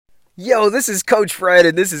Yo, this is Coach Fred,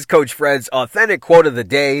 and this is Coach Fred's authentic quote of the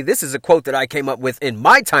day. This is a quote that I came up with in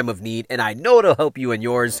my time of need, and I know it'll help you in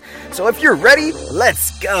yours. So if you're ready,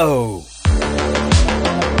 let's go.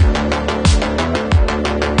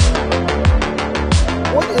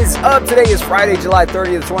 What is up? Today is Friday, July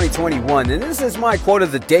 30th, 2021, and this is my quote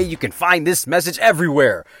of the day. You can find this message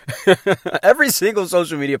everywhere. Every single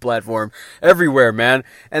social media platform, everywhere, man.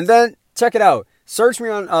 And then, check it out. Search me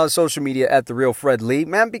on social media at The Real Fred Lee,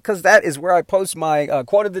 man, because that is where I post my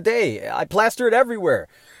quote of the day. I plaster it everywhere.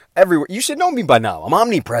 Everywhere. You should know me by now. I'm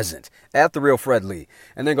omnipresent at The Real Fred Lee.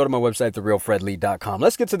 And then go to my website, therealfredlee.com.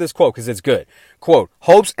 Let's get to this quote because it's good. Quote,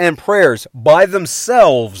 hopes and prayers by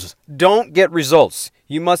themselves don't get results.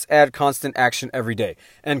 You must add constant action every day.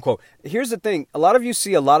 End quote. Here's the thing. A lot of you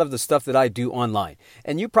see a lot of the stuff that I do online.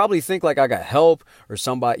 And you probably think like I got help or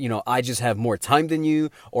somebody, I just have more time than you,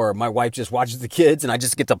 or my wife just watches the kids and I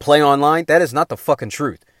just get to play online. That is not the fucking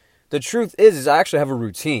truth. The truth is I actually have a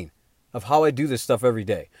routine of how I do this stuff every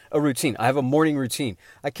day. A routine. I have a morning routine.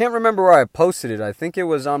 I can't remember where I posted it. I think it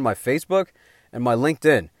was on my Facebook and my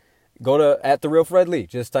LinkedIn. Go to at The Real Fred Lee.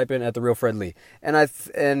 Just type in at The Real Fred Lee.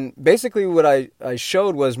 And basically what I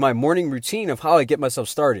showed was my morning routine of how I get myself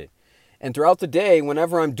started. And throughout the day,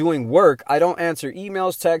 whenever I'm doing work, I don't answer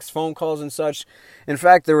emails, texts, phone calls, and such. In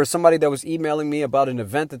fact, there was somebody that was emailing me about an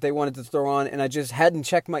event that they wanted to throw on, and I just hadn't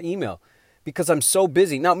checked my email because I'm so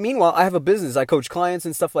busy. Now, meanwhile, I have a business. I coach clients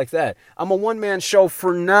and stuff like that. I'm a one-man show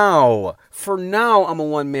for now. For now, I'm a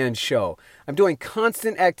one-man show. I'm doing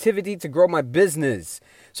constant activity to grow my business.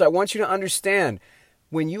 So I want you to understand,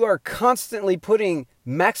 when you are constantly putting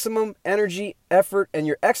maximum energy, effort, and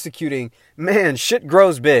you're executing, man, shit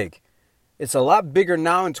grows big. It's a lot bigger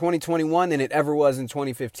now in 2021 than it ever was in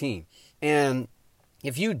 2015. And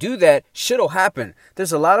if you do that, shit'll happen.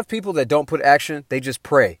 There's a lot of people that don't put action. They just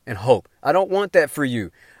pray and hope. I don't want that for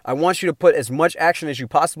you. I want you to put as much action as you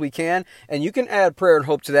possibly can. And you can add prayer and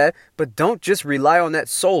hope to that. But don't just rely on that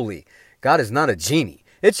solely. God is not a genie.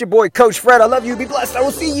 It's your boy, Coach Fred. I love you. Be blessed. I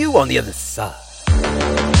will see you on the other side.